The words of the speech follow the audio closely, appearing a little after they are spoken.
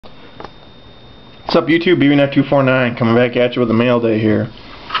What's up, YouTube? BBNet249 coming back at you with a mail day here.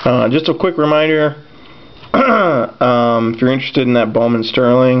 Just a quick reminder, if you're interested in that Bowman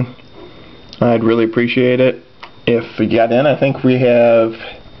Sterling, I'd really appreciate it if you got in. I think we have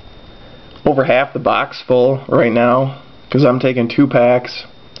over half the box full right now because I'm taking 2 packs.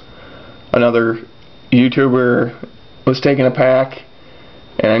 Another YouTuber was taking a pack,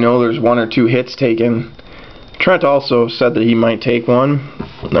 and I know there's 1 or 2 hits taken. Trent also said that he might take one,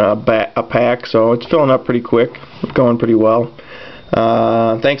 a pack, so it's filling up pretty quick, going pretty well.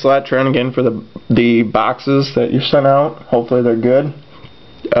 Thanks a lot, Trent, again for the boxes that you sent out. Hopefully they're good.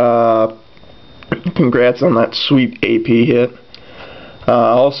 Congrats on that sweet AP hit.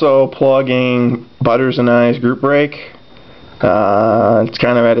 Also plugging Butters and I's group break. It's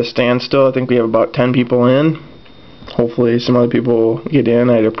kind of at a standstill. I think we have about 10 people in. Hopefully some other people get in.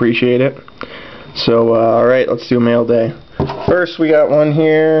 I'd appreciate it. So, alright, let's do mail day. First, we got one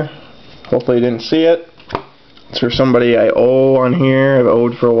here. Hopefully you didn't see it. It's for somebody I owe on here. I've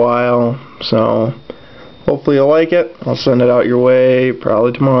owed for a while. So, hopefully you'll like it. I'll send it out your way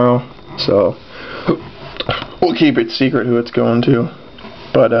probably tomorrow. So, we'll keep it secret who it's going to.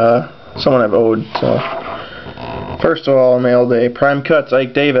 But, someone I've owed. So, first of all, mail day. Prime Cuts,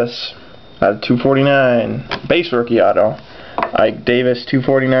 Ike Davis out of 249. Base rookie auto. Ike Davis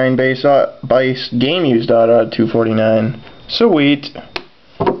 249 base game used auto at 249. Sweet.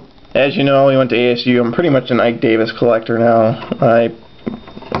 As you know, we went to ASU. I'm pretty much an Ike Davis collector now. I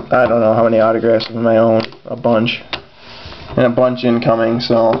don't know how many autographs of my own. A bunch. And a bunch incoming,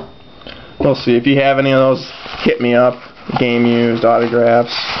 so we'll see. If you have any of those, hit me up. Game used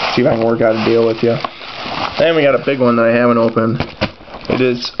autographs. See if I can work out a deal with you. Then we got a big one that I haven't opened. It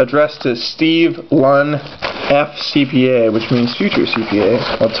is addressed to Steve Lunn F. CPA, which means future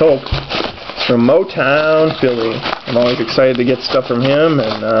CPA. Let's hope. It's from Motown, Philly. I'm always excited to get stuff from him,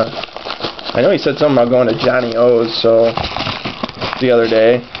 and I know he said something about going to Johnny O's the other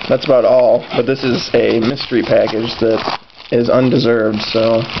day. That's about all, but this is a mystery package that is undeserved,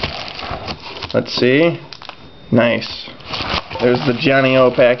 so let's see. Nice. There's the Johnny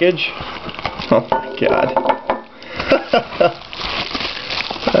O package. Oh my god.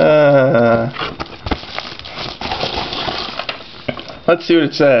 Let's see what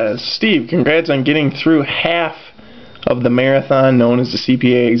it says. Steve, congrats on getting through half of the marathon known as the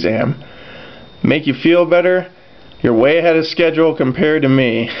CPA exam. Make you feel better? You're way ahead of schedule compared to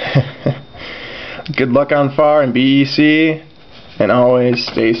me. Good luck on FAR and BEC, and always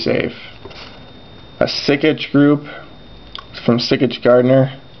stay safe. A Sickich group from Sickich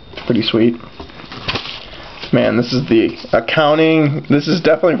Gardner. Pretty sweet. Man, this is the accounting. This is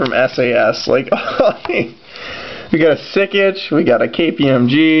definitely from SAS. Like, we got a Sickich, we got a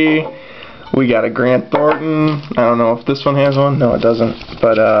KPMG, we got a Grant Thornton. I don't know if this one has one. No, it doesn't.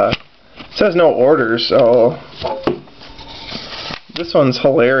 But it says no orders, so this one's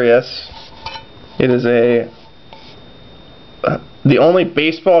hilarious. It is the only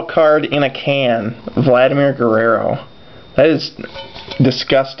baseball card in a can, Vladimir Guerrero. That is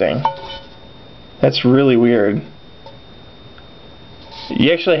disgusting. That's really weird.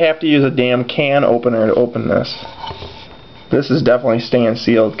 You actually have to use a damn can opener to open this. This is definitely staying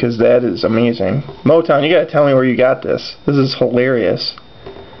sealed because that is amazing. Motown, you gotta tell me where you got this. This is hilarious.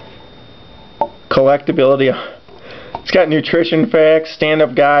 Collectability. It's got nutrition facts,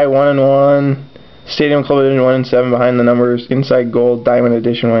 stand-up guy 1-in-1, Stadium Club Edition 1-in-7 behind the numbers, inside gold, diamond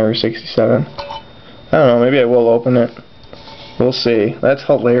edition wire 67. I don't know, maybe I will open it. We'll see. That's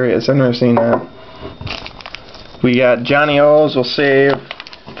hilarious. I've never seen that. We got Johnny O's. We'll save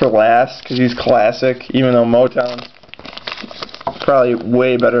for last because he's classic, even though Motown's probably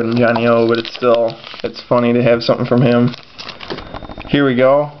way better than Johnny O, but it's funny to have something from him. Here we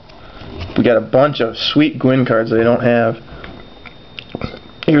go. We got a bunch of sweet Gwyn cards that I don't have.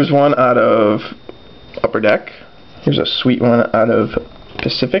 Here's one out of Upper Deck. Here's a sweet one out of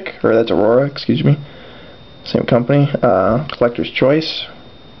Pacific, or that's Aurora, excuse me. Same company. Collector's Choice.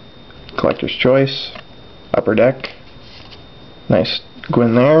 Collector's Choice. Upper Deck. Nice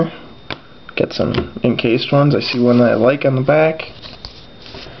Gwyn there. Get some encased ones. I see one that I like on the back.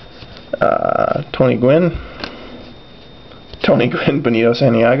 Tony Gwyn. Tony Gwyn, Benito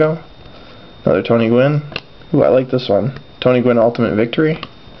Santiago. Another Tony Gwyn. Ooh, I like this one. Tony Gwyn Ultimate Victory.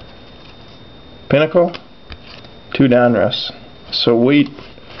 Pinnacle. 2 Donruss. Sweet.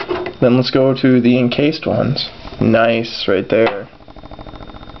 Then let's go to the encased ones. Nice, right there.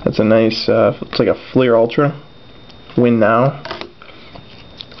 That's a nice, it's like a Fleer Ultra. Win now.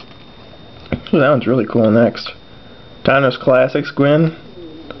 Ooh, that one's really cool next. Donruss Classics Gwyn.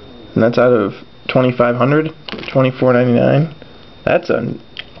 And that's out of 2500, $24.99. That's an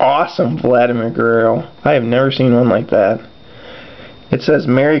awesome Vladimir Guerrero. I have never seen one like that. It says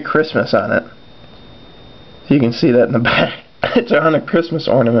Merry Christmas on it. You can see that in the back. It's on a Christmas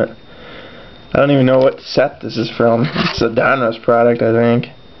ornament. I don't even know what set this is from. It's a Donruss product, I think.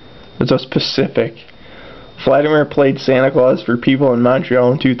 It's so specific. Vladimir played Santa Claus for people in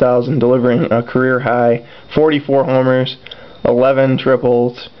Montreal in 2000, delivering a career-high 44 homers, 11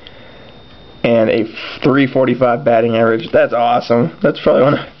 triples, and a .345 batting average. That's awesome. That's probably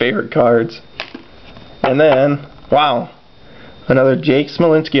one of my favorite cards. And then, wow, another Jake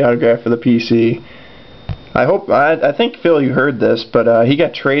Smolinski autograph for the PC. I think, Phil, you heard this, but he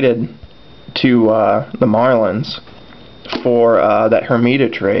got traded to the Marlins for that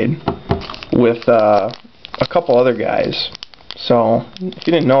Hermida trade with a couple other guys. So if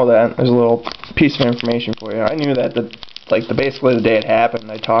you didn't know that, there's a little piece of information for you. I knew that basically the day it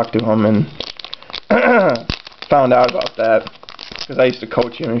happened. I talked to him and found out about that because I used to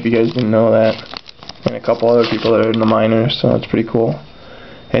coach him, if you guys didn't know that, and a couple other people that are in the minors, so that's pretty cool.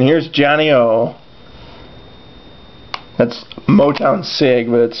 And here's Johnny O. That's Motown Sig,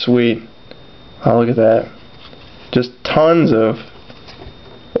 but it's sweet. Oh, look at that. Just tons of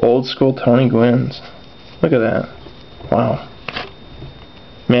old school Tony Gwynn's. Look at that. Wow.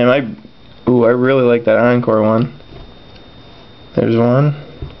 Man, I really like that Encore one. There's one.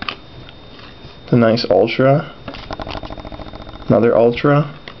 It's a nice Ultra. Another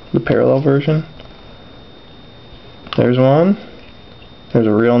Ultra. The parallel version. There's one. There's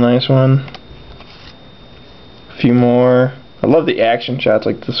a real nice one. A few more. I love the action shots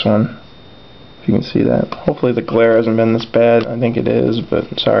like this one. If you can see that. Hopefully the glare hasn't been this bad. I think it is,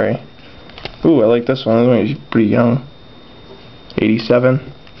 but sorry. Ooh, I like this one. This one is pretty young.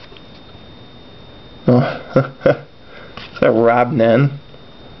 87. Oh, is that Rob Nen?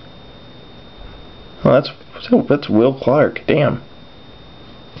 Oh, that's Will Clark. Damn.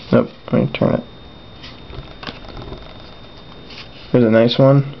 Nope. Let me turn it. Here's a nice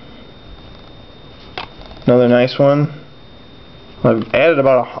one. Another nice one. I've added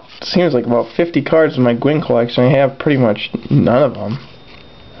seems like about 50 cards in my Gwynn collection. I have pretty much none of them.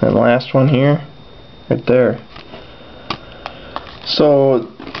 And last one here, right there.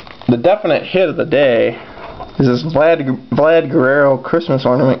 So the definite hit of the day is this Vlad Guerrero Christmas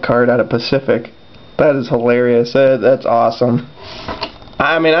ornament card out of Pacific. That is hilarious. That's awesome.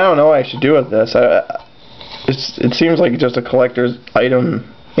 I mean, I don't know what I should do with this. It seems like just a collector's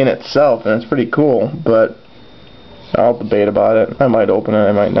item in itself, and it's pretty cool, but I'll debate about it. I might open it,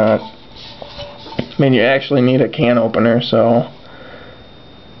 I might not. I mean, you actually need a can opener, so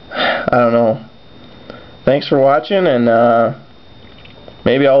I don't know. Thanks for watching, and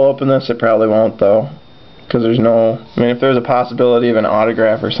maybe I'll open this. It probably won't, though, because there's no... I mean, if there's a possibility of an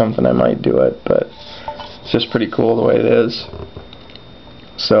autograph or something, I might do it, but it's just pretty cool the way it is.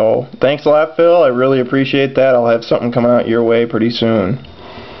 So, thanks a lot, Phil. I really appreciate that. I'll have something coming out your way pretty soon.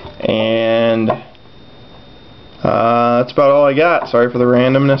 And that's about all I got. Sorry for the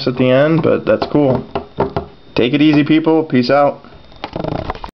randomness at the end, but that's cool. Take it easy, people. Peace out.